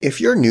If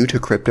you're new to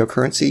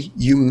cryptocurrency,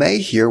 you may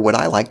hear what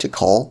I like to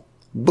call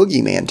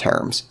boogeyman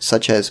terms,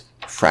 such as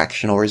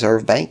fractional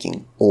reserve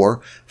banking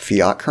or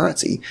fiat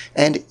currency.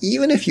 And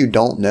even if you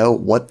don't know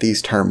what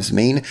these terms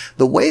mean,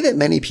 the way that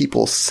many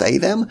people say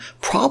them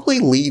probably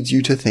leads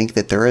you to think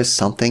that there is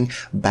something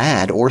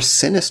bad or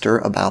sinister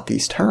about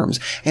these terms,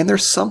 and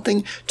there's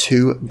something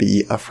to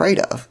be afraid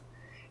of.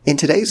 In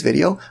today's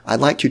video, I'd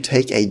like to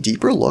take a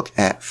deeper look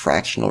at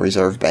fractional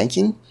reserve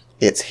banking,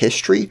 its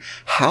history,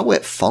 how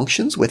it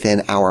functions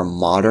within our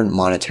modern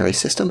monetary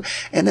system,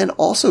 and then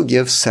also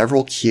give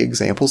several key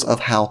examples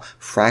of how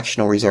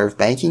fractional reserve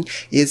banking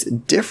is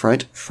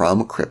different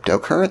from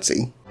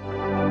cryptocurrency.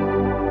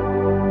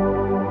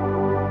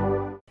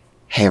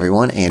 Hey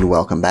everyone, and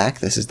welcome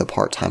back. This is the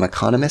Part-Time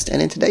Economist,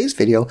 and in today's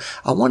video,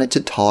 I wanted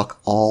to talk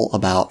all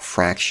about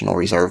fractional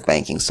reserve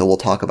banking. So we'll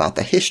talk about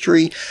the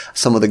history,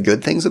 some of the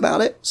good things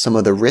about it, some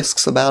of the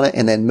risks about it,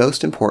 and then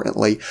most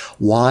importantly,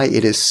 why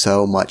it is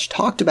so much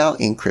talked about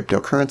in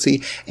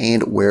cryptocurrency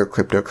and where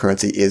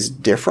cryptocurrency is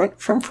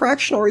different from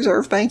fractional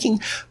reserve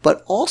banking,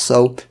 but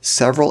also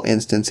several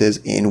instances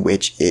in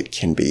which it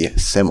can be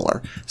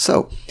similar.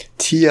 So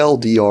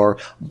TLDR,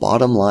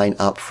 bottom line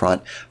up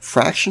front,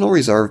 fractional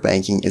reserve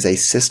banking is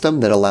a system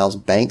that allows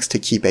banks to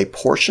keep a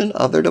portion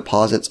of their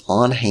deposits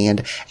on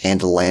hand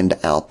and lend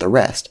out the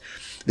rest.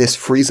 This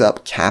frees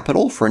up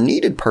capital for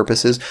needed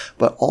purposes,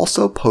 but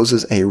also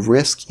poses a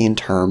risk in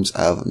terms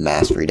of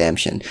mass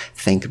redemption.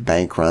 Think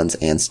bank runs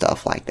and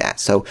stuff like that.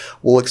 So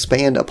we'll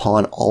expand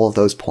upon all of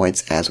those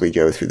points as we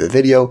go through the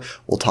video.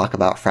 We'll talk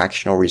about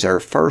fractional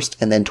reserve first,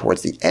 and then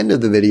towards the end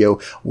of the video,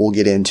 we'll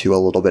get into a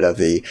little bit of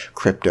the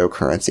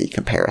cryptocurrency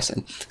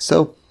comparison.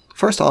 So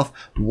first off,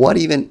 what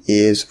even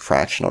is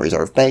fractional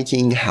reserve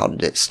banking? How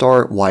did it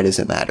start? Why does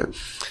it matter?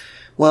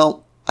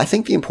 Well, I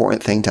think the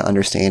important thing to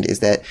understand is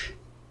that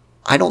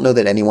I don't know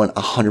that anyone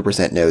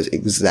 100% knows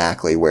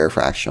exactly where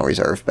fractional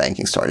reserve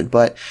banking started,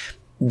 but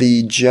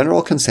the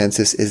general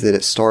consensus is that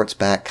it starts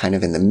back kind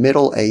of in the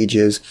Middle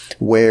Ages,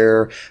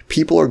 where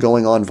people are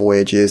going on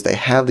voyages, they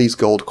have these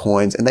gold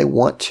coins, and they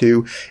want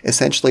to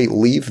essentially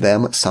leave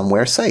them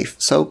somewhere safe.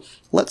 So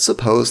let's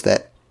suppose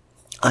that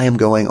I am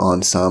going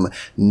on some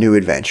new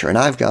adventure, and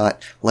I've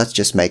got, let's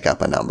just make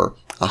up a number,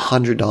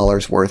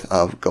 $100 worth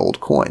of gold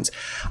coins.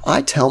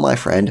 I tell my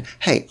friend,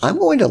 hey, I'm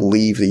going to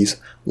leave these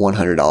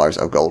 $100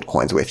 of gold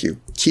coins with you.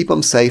 Keep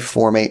them safe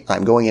for me.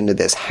 I'm going into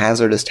this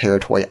hazardous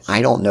territory.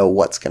 I don't know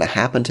what's going to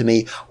happen to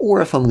me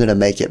or if I'm going to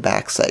make it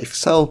back safe.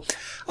 So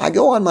I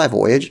go on my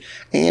voyage,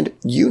 and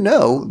you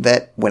know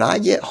that when I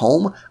get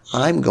home,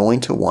 I'm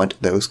going to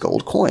want those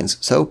gold coins.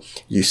 So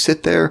you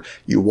sit there,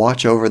 you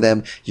watch over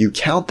them, you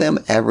count them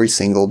every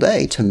single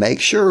day to make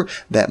sure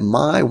that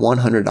my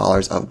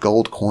 $100 of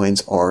gold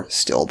coins are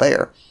still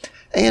there.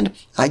 And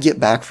I get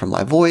back from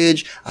my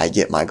voyage, I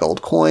get my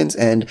gold coins,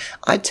 and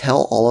I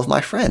tell all of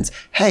my friends,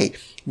 hey,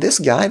 this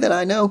guy that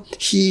I know,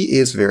 he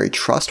is very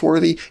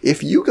trustworthy.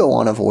 If you go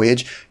on a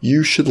voyage,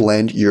 you should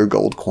lend your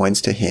gold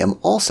coins to him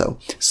also.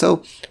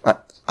 So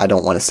I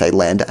don't want to say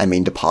lend, I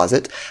mean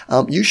deposit.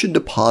 You should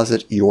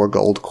deposit your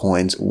gold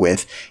coins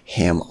with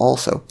him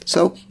also.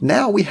 So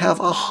now we have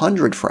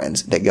 100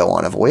 friends that go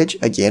on a voyage.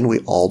 Again, we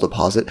all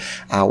deposit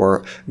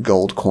our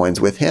gold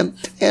coins with him.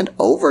 And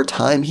over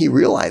time, he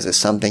realizes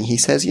something. He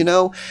says, you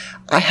know,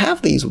 I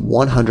have these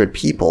 100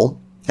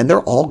 people, and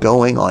they're all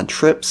going on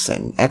trips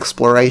and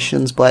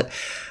explorations, but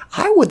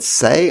I would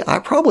say I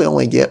probably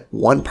only get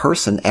one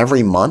person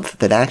every month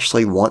that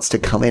actually wants to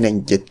come in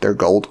and get their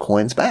gold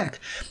coins back.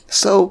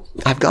 So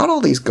I've got all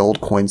these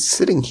gold coins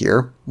sitting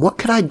here. What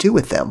could I do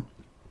with them?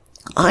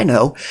 I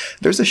know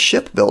there's a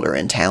shipbuilder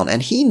in town,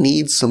 and he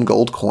needs some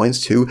gold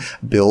coins to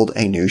build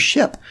a new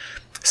ship.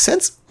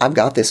 Since I've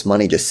got this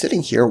money just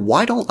sitting here,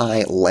 why don't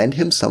I lend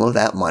him some of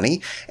that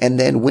money? And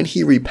then when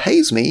he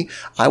repays me,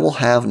 I will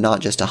have not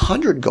just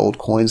 100 gold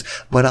coins,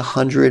 but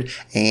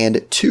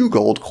 102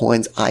 gold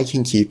coins. I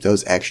can keep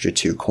those extra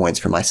 2 coins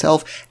for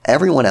myself.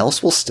 Everyone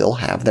else will still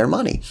have their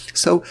money.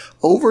 So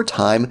over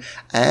time,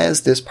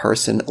 as this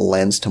person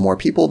lends to more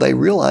people, they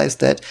realize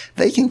that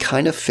they can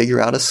kind of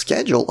figure out a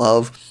schedule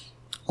of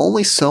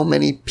only so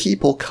many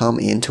people come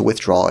in to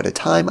withdraw at a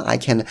time. I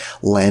can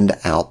lend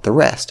out the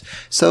rest.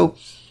 So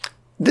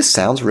this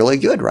sounds really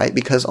good, right?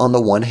 Because on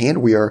the one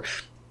hand, we are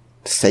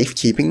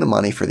safekeeping the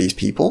money for these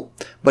people,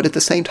 but at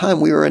the same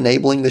time, we are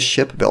enabling the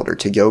shipbuilder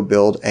to go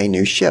build a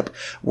new ship.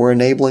 We're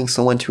enabling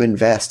someone to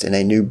invest in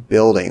a new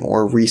building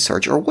or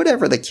research or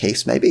whatever the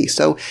case may be.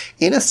 So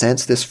in a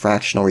sense, this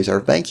fractional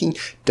reserve banking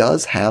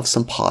does have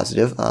some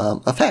positive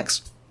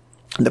effects.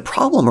 The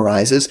problem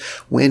arises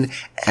when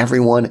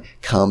everyone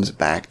comes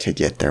back to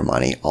get their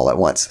money all at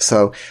once.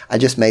 So I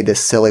just made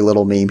this silly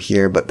little meme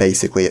here, but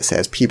basically it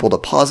says people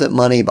deposit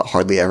money but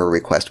hardly ever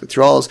request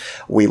withdrawals.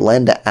 We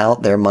lend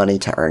out their money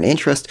to earn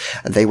interest.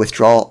 They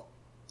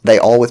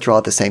all withdraw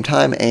at the same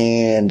time,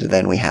 and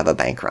then we have a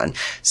bank run.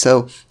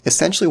 So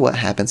essentially what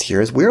happens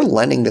here is we're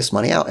lending this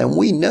money out, and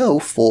we know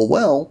full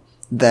well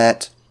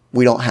that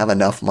we don't have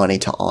enough money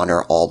to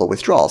honor all the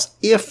withdrawals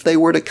if they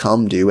were to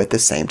come due at the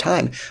same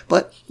time.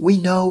 But we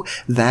know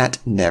that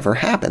never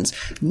happens.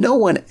 No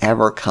one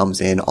ever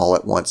comes in all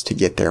at once to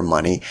get their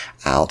money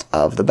out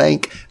of the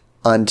bank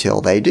until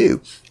they do.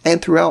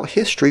 And throughout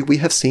history, we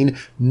have seen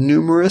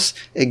numerous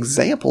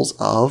examples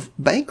of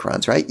bank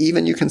runs, right?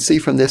 Even you can see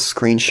from this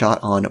screenshot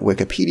on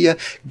Wikipedia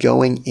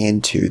going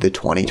into the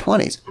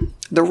 2020s.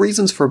 The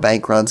reasons for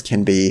bank runs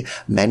can be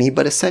many,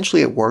 but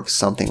essentially it works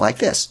something like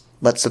this.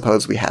 Let's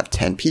suppose we have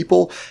 10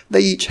 people.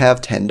 They each have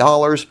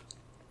 $10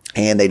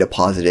 and they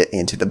deposit it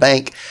into the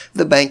bank.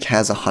 The bank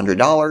has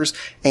 $100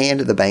 and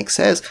the bank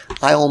says,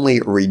 I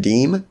only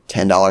redeem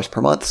 $10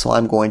 per month, so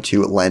I'm going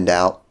to lend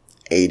out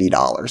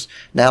 $80.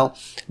 Now,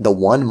 the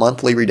 1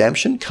 monthly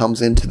redemption comes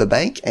into the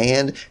bank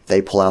and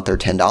they pull out their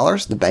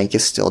 $10. The bank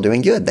is still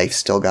doing good. They've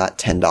still got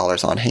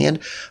 $10 on hand.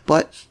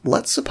 But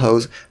let's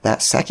suppose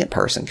that second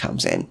person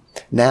comes in.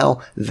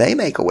 Now, they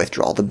make a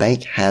withdrawal. The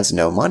bank has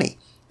no money.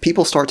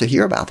 People start to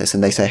hear about this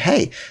and they say,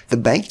 hey, the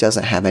bank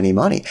doesn't have any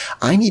money.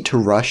 I need to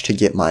rush to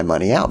get my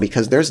money out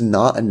because there's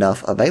not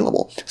enough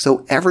available.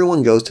 So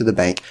everyone goes to the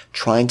bank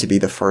trying to be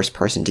the first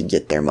person to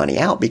get their money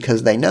out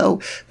because they know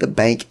the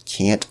bank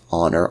can't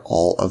honor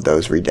all of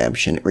those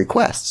redemption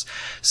requests.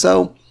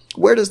 So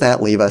where does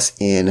that leave us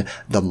in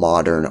the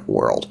modern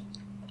world?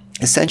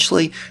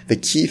 Essentially, the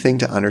key thing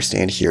to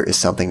understand here is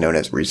something known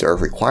as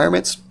reserve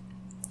requirements,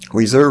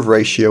 reserve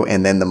ratio,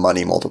 and then the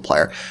money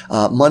multiplier.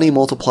 Money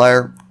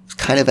multiplier,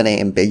 kind of an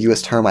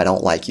ambiguous term. I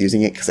don't like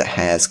using it because it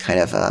has kind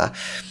of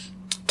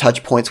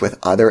touch points with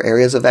other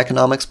areas of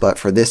economics, but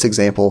for this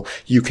example,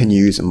 you can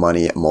use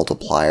money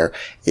multiplier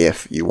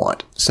if you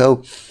want.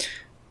 So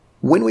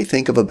when we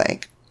think of a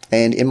bank,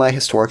 and in my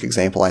historic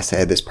example, I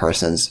said this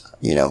person's,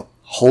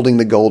 holding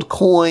the gold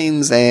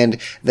coins and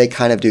they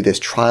kind of do this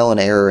trial and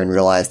error and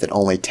realize that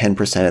only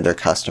 10% of their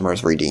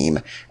customers redeem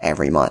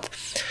every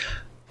month.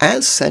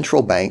 As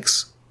central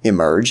banks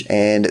emerge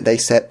and they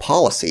set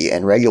policy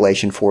and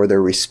regulation for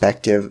their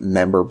respective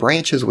member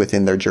branches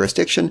within their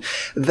jurisdiction,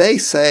 they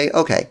say,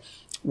 okay,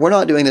 we're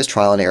not doing this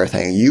trial and error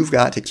thing. You've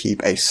got to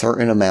keep a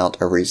certain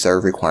amount of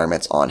reserve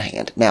requirements on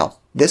hand. Now,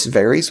 this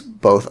varies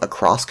both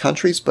across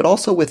countries, but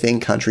also within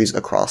countries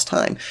across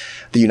time.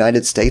 The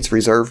United States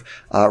reserve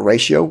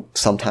ratio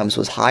sometimes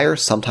was higher,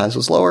 sometimes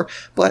was lower,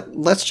 but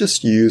let's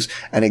just use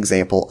an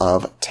example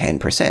of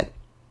 10%.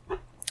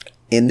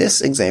 In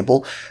this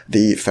example,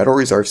 the Federal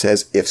Reserve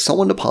says if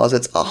someone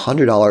deposits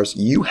 $100,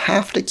 you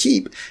have to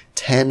keep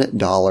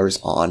 $10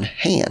 on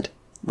hand,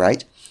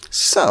 right?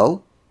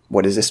 So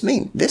what does this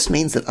mean? This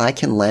means that I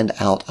can lend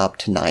out up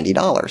to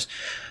 $90.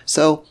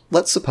 So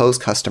let's suppose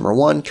customer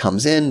one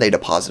comes in, they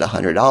deposit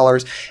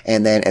 $100,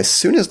 and then as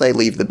soon as they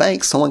leave the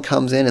bank, someone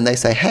comes in and they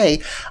say,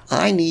 hey,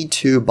 I need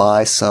to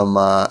buy some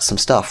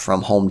stuff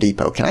from Home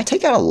Depot. Can I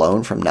take out a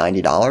loan from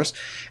 $90?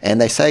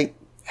 And they say,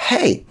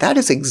 hey, that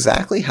is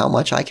exactly how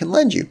much I can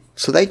lend you.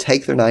 So they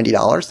take their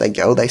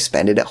 $90, they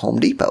spend it at Home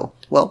Depot.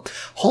 Well,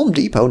 Home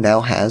Depot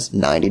now has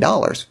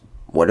 $90.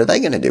 What are they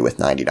going to do with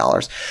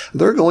 $90?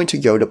 They're going to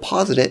go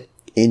deposit it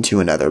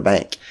into another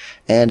bank.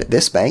 And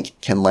this bank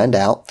can lend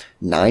out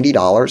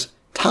 $90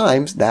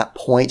 times that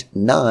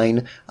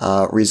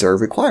 0.9 reserve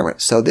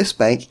requirement. So this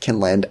bank can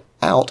lend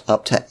out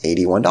up to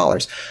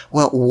 $81.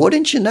 Well,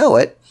 wouldn't you know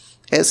it,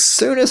 as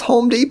soon as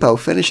Home Depot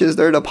finishes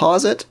their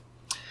deposit,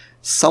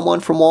 someone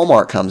from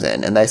Walmart comes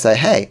in and they say,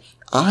 hey,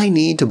 I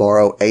need to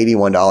borrow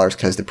 $81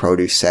 because the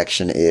produce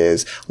section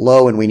is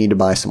low and we need to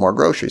buy some more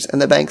groceries.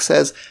 And the bank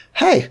says,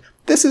 hey,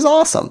 this is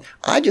awesome.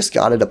 I just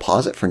got a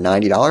deposit for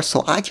 $90,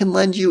 so I can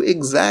lend you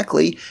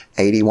exactly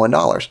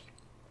 $81.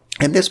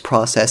 And this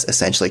process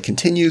essentially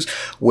continues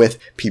with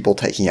people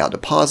taking out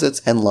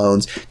deposits and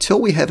loans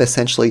till we have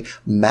essentially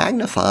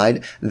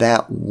magnified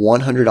that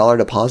 $100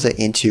 deposit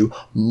into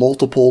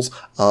multiples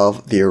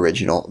of the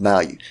original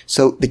value.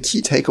 So the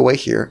key takeaway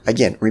here,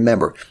 again,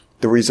 remember,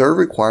 the reserve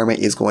requirement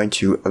is going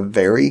to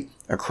vary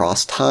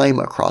across time,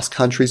 across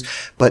countries,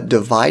 but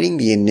dividing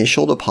the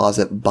initial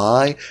deposit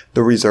by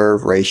the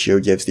reserve ratio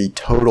gives the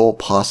total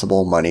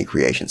possible money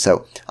creation.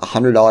 So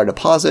 $100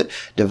 deposit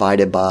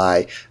divided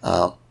by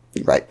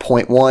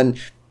 0.1.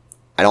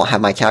 I don't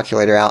have my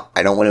calculator out.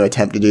 I don't want to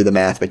attempt to do the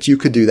math, but you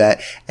could do that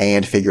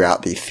and figure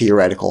out the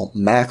theoretical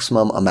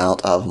maximum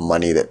amount of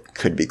money that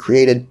could be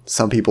created.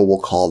 Some people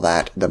will call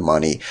that the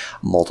money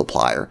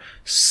multiplier.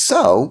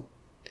 So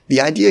the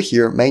idea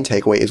here, main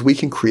takeaway, is we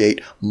can create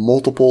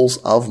multiples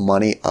of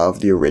money of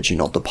the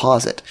original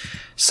deposit.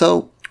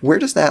 So where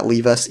does that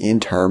leave us in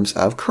terms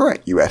of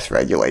current U.S.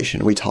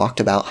 regulation? We talked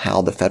about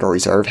how the Federal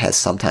Reserve has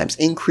sometimes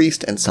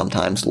increased and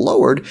sometimes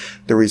lowered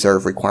the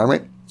reserve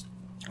requirement.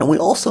 And we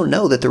also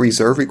know that the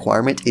reserve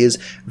requirement is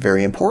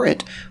very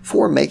important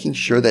for making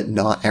sure that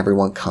not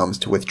everyone comes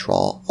to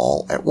withdraw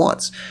all at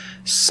once.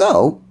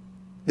 So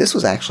this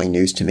was actually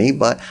news to me,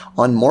 but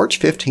on March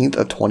 15th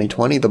of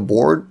 2020, the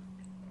board,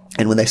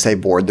 and when they say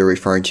board, they're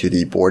referring to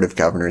the Board of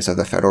Governors of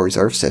the Federal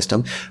Reserve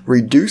System,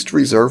 reduced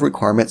reserve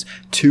requirements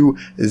to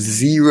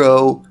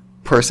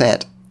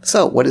 0%.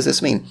 So what does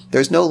this mean?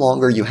 There's no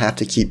longer you have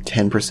to keep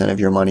 10% of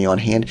your money on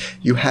hand.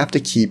 You have to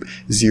keep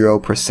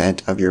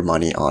 0% of your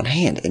money on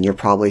hand. And you're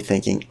probably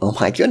thinking, oh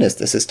my goodness,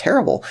 this is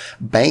terrible.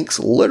 Banks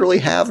literally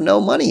have no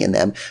money in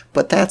them.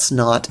 But that's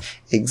not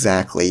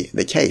exactly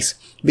the case,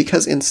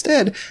 because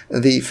instead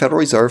the Federal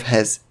Reserve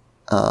has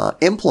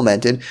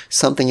implemented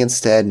something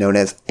instead known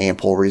as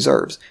ample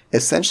reserves.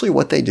 Essentially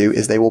what they do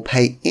is they will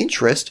pay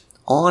interest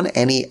on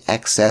any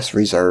excess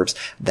reserves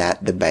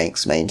that the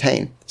banks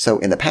maintain. So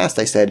in the past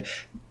they said,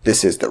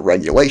 this is the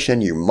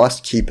regulation, you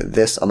must keep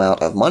this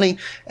amount of money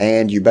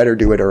and you better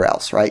do it or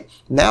else, right?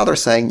 Now they're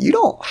saying you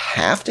don't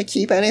have to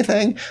keep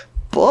anything,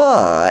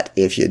 but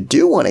if you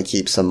do want to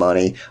keep some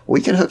money,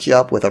 we can hook you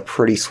up with a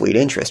pretty sweet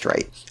interest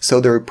rate. So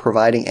they're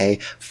providing a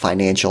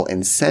financial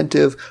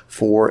incentive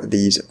for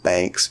these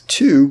banks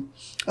to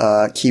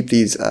keep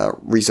these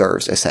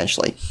reserves,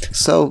 essentially.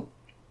 So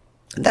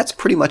that's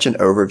pretty much an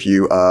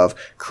overview of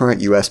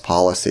current U.S.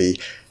 policy,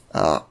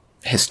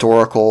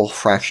 historical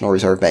fractional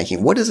reserve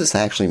banking. What does this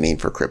actually mean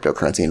for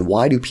cryptocurrency, and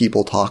why do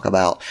people talk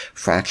about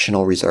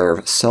fractional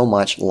reserve so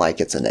much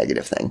like it's a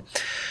negative thing?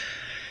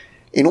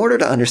 In order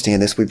to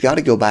understand this, we've got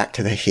to go back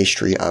to the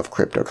history of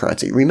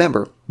cryptocurrency.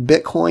 Remember,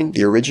 Bitcoin,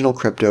 the original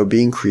crypto,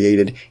 being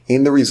created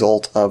in the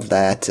result of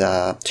that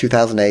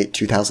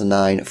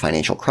 2008-2009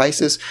 financial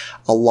crisis.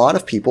 A lot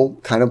of people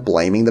kind of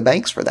blaming the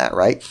banks for that,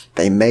 right?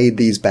 They made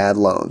these bad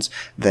loans.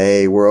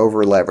 They were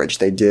over leveraged.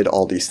 They did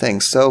all these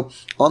things. So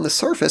on the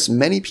surface,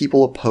 many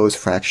people oppose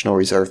fractional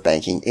reserve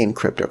banking in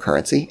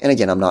cryptocurrency. And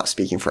again, I'm not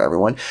speaking for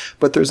everyone,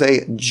 but there's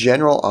a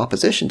general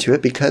opposition to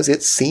it because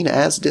it's seen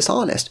as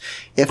dishonest.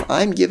 If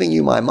I'm giving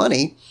you my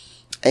money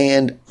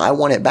and I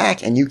want it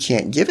back and you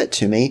can't give it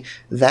to me,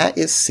 that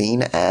is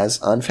seen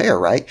as unfair,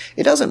 right?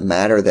 It doesn't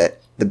matter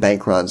that the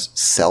bank runs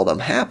seldom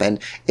happen.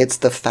 It's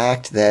the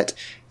fact that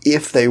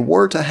if they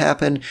were to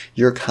happen,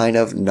 you're kind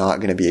of not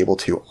going to be able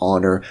to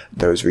honor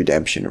those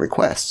redemption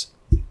requests.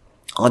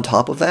 On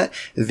top of that,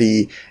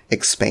 the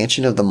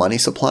expansion of the money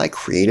supply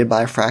created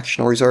by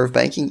fractional reserve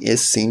banking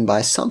is seen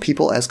by some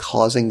people as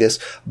causing this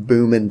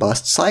boom and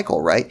bust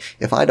cycle, right?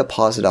 If I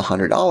deposit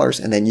 $100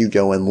 and then you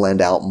go and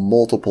lend out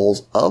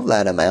multiples of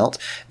that amount,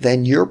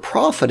 then you're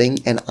profiting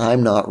and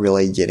I'm not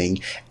really getting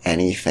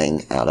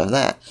anything out of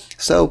that.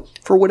 So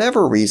for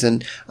whatever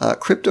reason,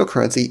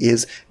 cryptocurrency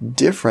is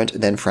different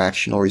than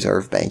fractional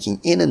reserve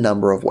banking in a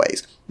number of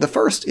ways. The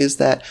first is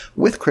that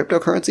with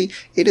cryptocurrency,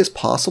 it is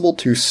possible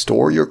to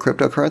store your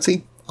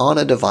cryptocurrency on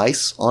a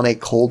device, on a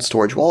cold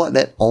storage wallet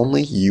that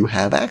only you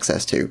have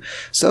access to.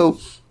 So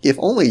if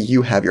only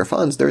you have your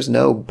funds, there's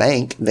no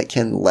bank that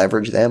can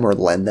leverage them or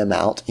lend them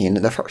out in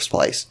the first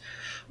place.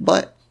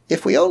 But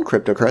if we own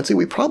cryptocurrency,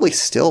 we probably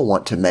still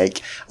want to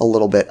make a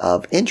little bit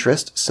of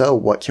interest. So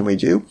what can we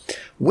do?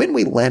 When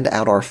we lend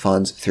out our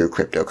funds through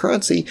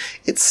cryptocurrency,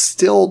 it's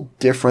still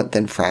different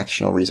than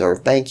fractional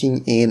reserve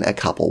banking in a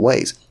couple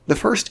ways. The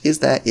first is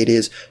that it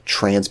is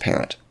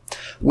transparent.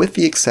 With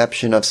the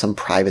exception of some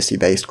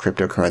privacy-based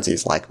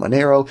cryptocurrencies like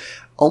Monero,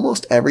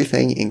 almost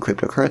everything in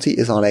cryptocurrency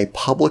is on a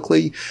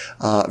publicly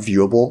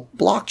viewable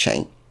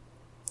blockchain.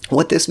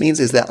 What this means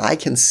is that I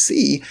can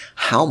see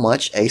how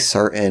much a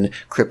certain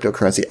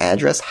cryptocurrency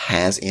address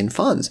has in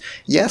funds.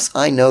 Yes,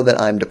 I know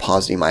that I'm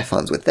depositing my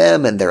funds with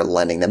them and they're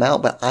lending them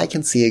out, but I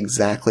can see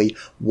exactly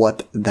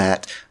what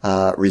that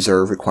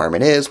reserve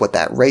requirement is, what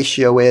that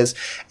ratio is,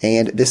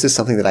 and this is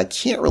something that I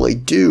can't really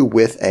do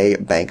with a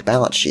bank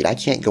balance sheet. I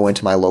can't go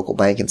into my local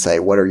bank and say,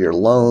 what are your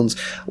loans?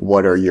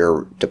 What are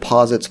your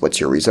deposits? What's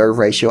your reserve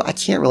ratio? I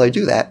can't really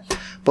do that.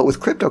 But with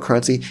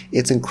cryptocurrency,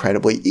 it's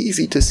incredibly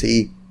easy to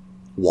see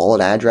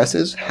wallet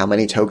addresses, how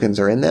many tokens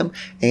are in them,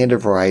 and a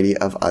variety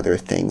of other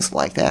things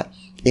like that.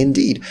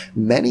 Indeed,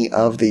 many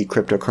of the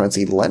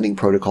cryptocurrency lending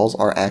protocols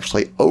are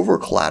actually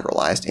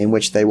over-collateralized, in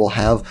which they will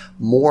have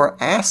more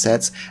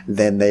assets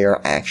than they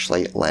are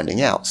actually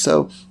lending out.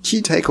 So,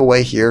 key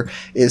takeaway here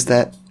is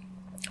that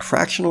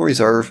fractional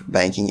reserve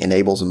banking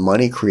enables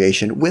money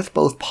creation with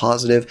both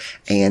positive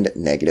and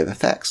negative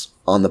effects.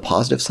 On the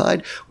positive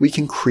side, we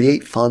can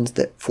create funds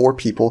for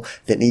people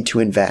that need to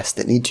invest,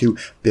 that need to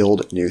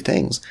build new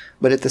things.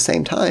 But at the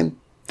same time,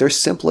 there's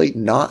simply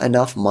not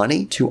enough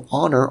money to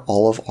honor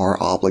all of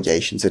our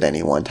obligations at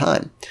any one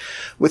time.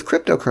 With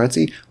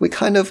cryptocurrency, we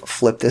kind of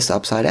flip this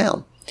upside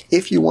down.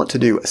 If you want to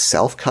do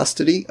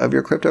self-custody of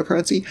your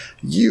cryptocurrency,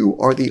 you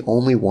are the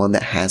only one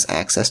that has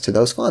access to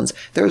those funds.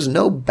 There's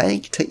no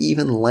bank to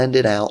even lend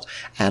it out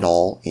at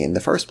all in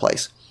the first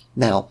place.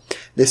 Now,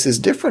 this is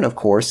different, of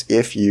course,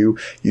 if you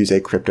use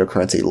a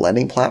cryptocurrency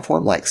lending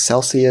platform like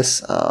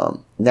Celsius,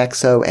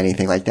 Nexo,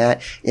 anything like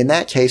that. In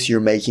that case, you're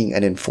making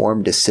an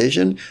informed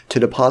decision to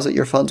deposit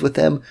your funds with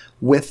them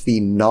with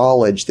the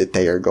knowledge that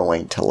they are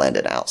going to lend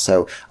it out.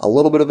 So a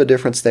little bit of a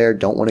difference there.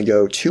 Don't want to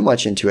go too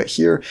much into it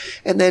here.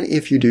 And then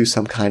if you do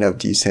some kind of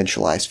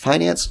decentralized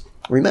finance,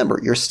 remember,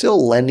 you're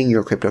still lending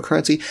your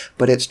cryptocurrency,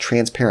 but it's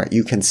transparent.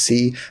 You can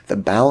see the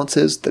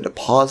balances, the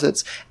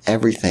deposits,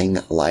 everything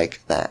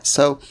like that.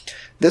 So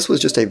this was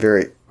just a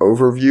very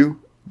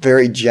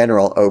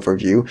general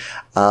overview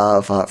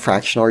of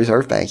fractional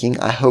reserve banking.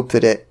 I hope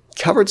that it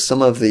covered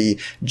some of the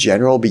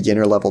general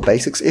beginner level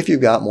basics. If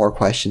you've got more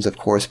questions, of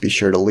course, be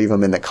sure to leave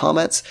them in the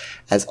comments.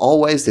 As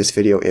always, this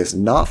video is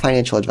not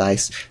financial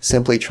advice,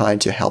 simply trying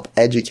to help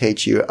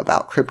educate you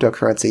about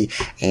cryptocurrency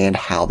and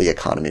how the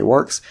economy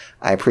works.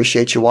 I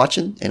appreciate you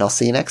watching, and I'll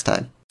see you next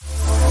time.